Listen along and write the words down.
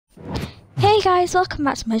Hey guys, welcome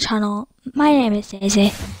back to my channel. My name is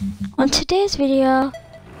Daisy. On today's video,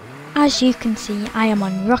 as you can see, I am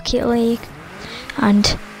on Rocket League,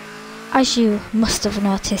 and as you must have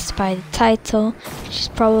noticed by the title, which is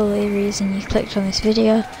probably the reason you clicked on this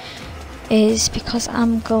video, is because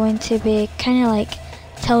I'm going to be kind of like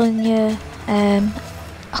telling you a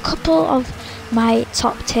couple of my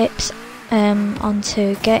top tips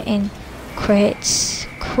onto getting crates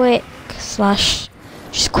quicker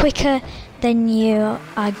than you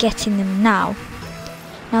are getting them now.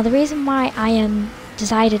 Now the reason why I am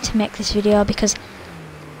decided to make this video, because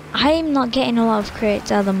I am not getting a lot of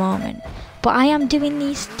crates at the moment, but I am doing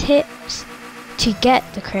these tips to get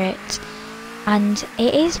the crates, and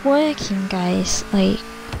it is working, guys. Like,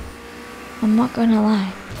 I'm not gonna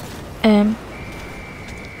lie,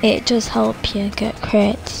 it does help you get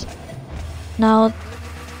crates. Now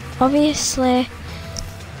obviously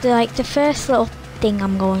the first little thing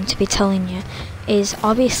I'm going to be telling you is,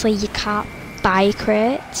 obviously you can't buy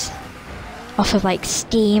crates off of like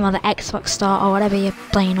Steam or the Xbox store or whatever you're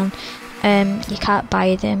playing on. You can't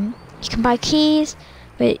buy them. You can buy keys,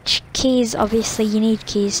 which keys, obviously you need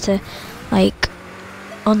keys to like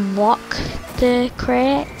unlock the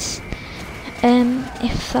crates,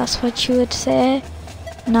 if that's what you would say.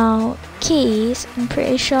 Now keys, I'm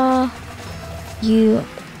pretty sure you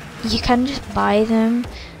can just buy them.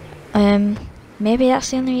 Maybe that's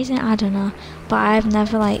the only reason, I don't know, but I've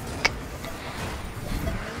never I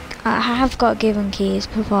have got given keys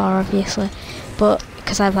before, obviously, but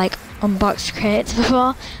because I've like unboxed crates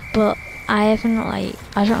before, but I haven't I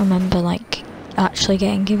don't remember actually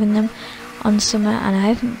getting given them on summer, and I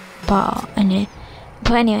haven't bought any.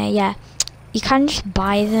 But anyway, yeah, you can just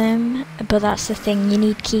buy them, but that's the thing, you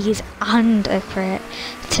need keys and a crate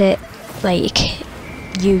to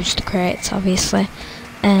use the crates, obviously.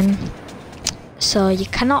 So you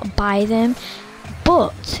cannot buy them,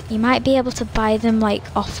 but you might be able to buy them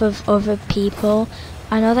off of other people.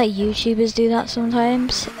 I know that YouTubers do that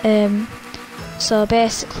sometimes. So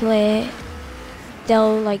basically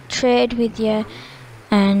they'll trade with you,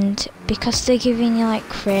 and because they're giving you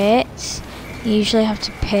crates, you usually have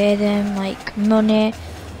to pay them money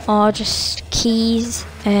or just keys.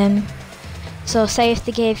 So say if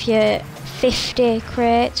they gave you 50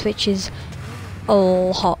 crates, which is a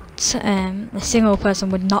lot, a single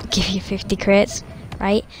person would not give you 50 crates,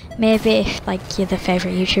 right? Maybe if you're the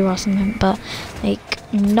favourite YouTuber or something, but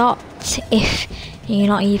not if you're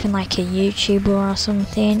not even a YouTuber or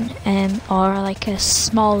something, or a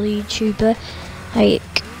small YouTuber, but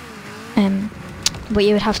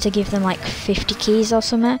you would have to give them 50 keys or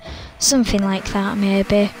something like that,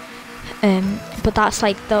 maybe. But that's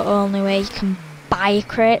the only way you can buy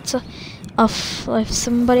crates off of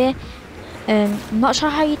somebody. I'm not sure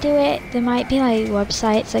how you do it. There might be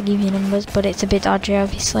websites that give you numbers, but it's a bit dodgy,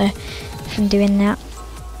 obviously, from doing that.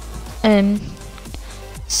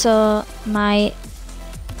 So my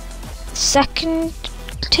second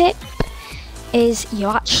tip is you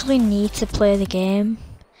actually need to play the game.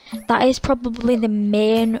 That is probably the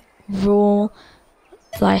main rule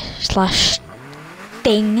slash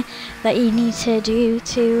thing that you need to do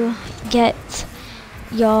to get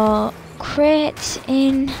your crates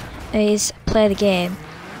in, is play the game.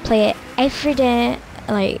 Play it every day,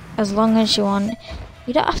 as long as you want.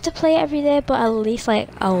 You don't have to play it every day, but at least a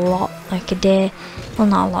lot, a day. Well,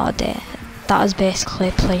 not a lot a day. That was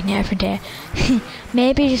basically playing it every day.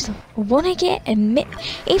 Maybe just one a day,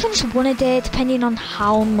 even just one a day, depending on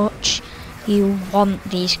how much you want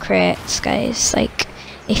these crates, guys.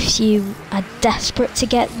 If you are desperate to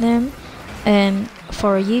get them,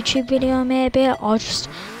 for a YouTube video maybe, or just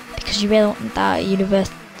because you really want that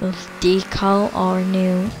universal decal or a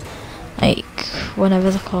new whatever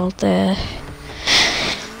they're called, the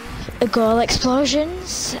goal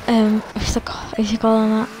explosions, if you call them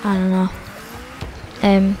that, I don't know.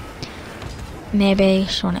 Maybe you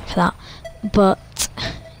just want it for that, but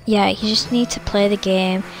yeah, you just need to play the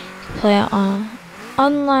game. Play it on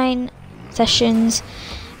online sessions,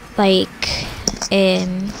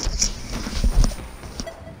 in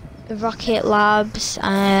Rocket Labs.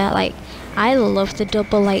 I love the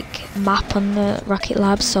double map on the Rocket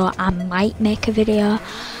Lab, so I might make a video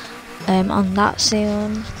on that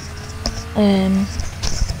soon.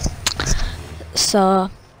 So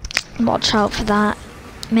watch out for that.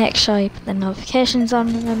 Make sure you put the notifications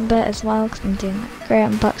on, remember, as well, because I'm doing a great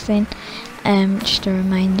unboxing, just a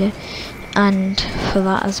reminder, and for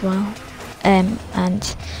that as well. And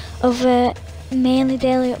other mainly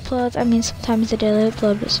daily uploads. I mean, sometimes I daily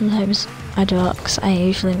upload, but sometimes I don't, because I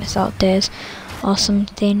usually miss out days or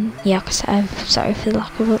something. Yeah, because I'm sorry for the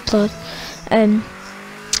lack of upload.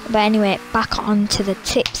 But anyway, back on to the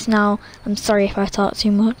tips now. I'm sorry if I talk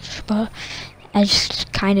too much, but I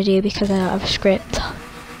just kind of do because I don't have a script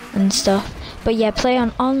and stuff. But yeah, play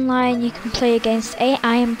on online. You can play against AI,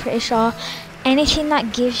 I'm pretty sure. Anything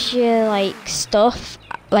that gives you like stuff,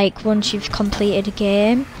 like once you've completed a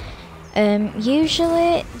game.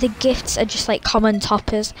 Usually the gifts are just like common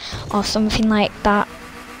toppers or something like that.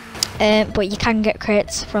 But you can get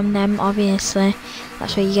crates from them, obviously.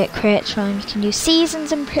 That's where you get crates from. You can do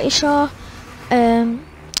seasons, I'm pretty sure.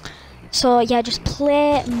 So yeah, just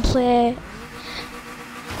play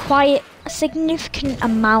quite a significant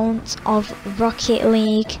amount of Rocket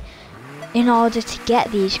League in order to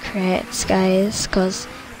get these crates, guys, because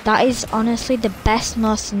that is honestly the best,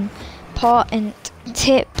 most important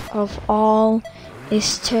tip of all,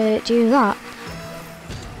 is to do that.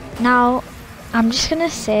 Now, I'm just gonna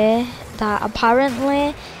say that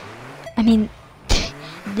apparently, I mean,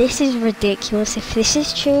 this is ridiculous. If this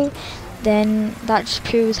is true, then that just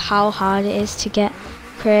proves how hard it is to get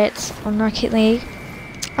crates on Rocket League.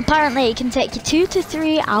 Apparently, it can take you 2 to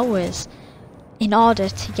 3 hours in order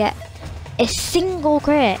to get a single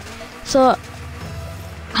crate. So,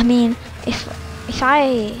 I mean, if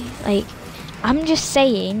I, like, I'm just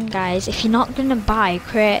saying, guys, if you're not gonna buy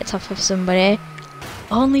crates off of somebody,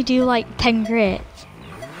 only do like 10 crates,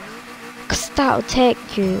 because that'll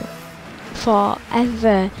take you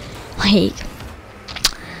forever. Like,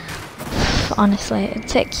 honestly, it'll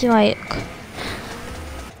take you like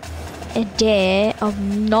a day of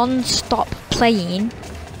non-stop playing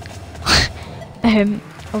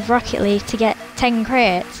of Rocket League to get 10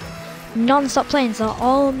 crates. Non-stop playing, so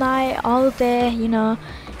all night, all day, you know.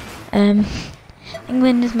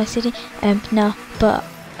 England is my city. No, but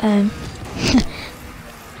I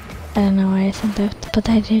don't know why I said that, but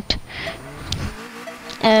I did.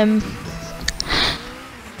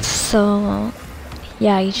 So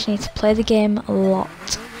yeah, you just need to play the game a lot.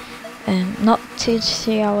 Not 2 to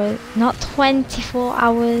 3 hours, not 24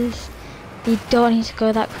 hours. You don't need to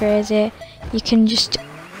go that crazy. You can just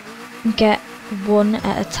get one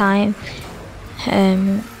at a time,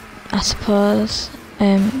 I suppose.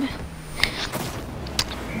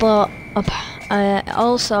 But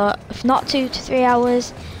also, if not 2 to 3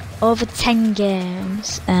 hours, over 10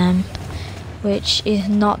 games, which is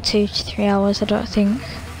not 2 to 3 hours, I don't think.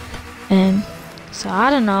 So I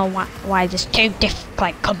don't know why there's two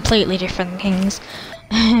completely different things.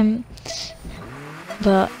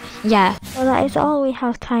 But yeah, well, that is all we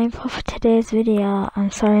have time for today's video.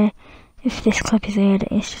 I'm sorry if this clip is weird.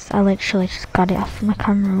 It's just I literally just got it off my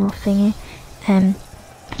camera roll thingy.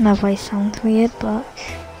 My voice sounds weird, but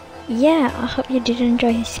yeah, I hope you did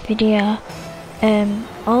enjoy this video.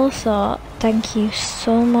 Also, thank you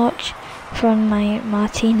so much for my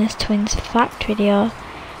Martinez Twins fact video.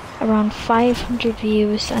 Around 500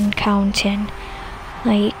 views and counting.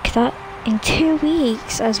 Like that in 2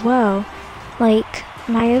 weeks as well. Like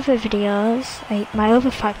my other videos, like my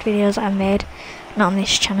other fact videos I made, not on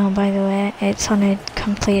this channel by the way, it's on a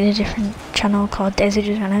completely different channel called Daisy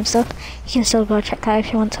Design and stuff. You can still go check that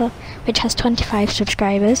if you want to, which has 25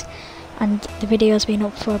 subscribers, and the video's been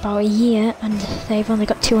up for about a year and they've only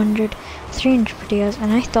got 200, 300 videos,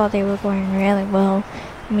 and I thought they were going really well.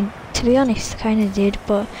 I mean, to be honest, I kind of did,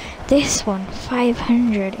 but this one,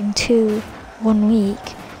 500 in 1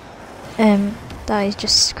 week, that is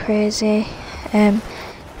just crazy.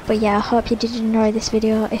 But yeah, I hope you did enjoy this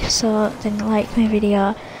video. If so, then like my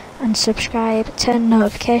video and subscribe, turn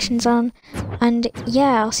notifications on, and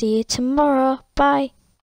yeah, I'll see you tomorrow. Bye.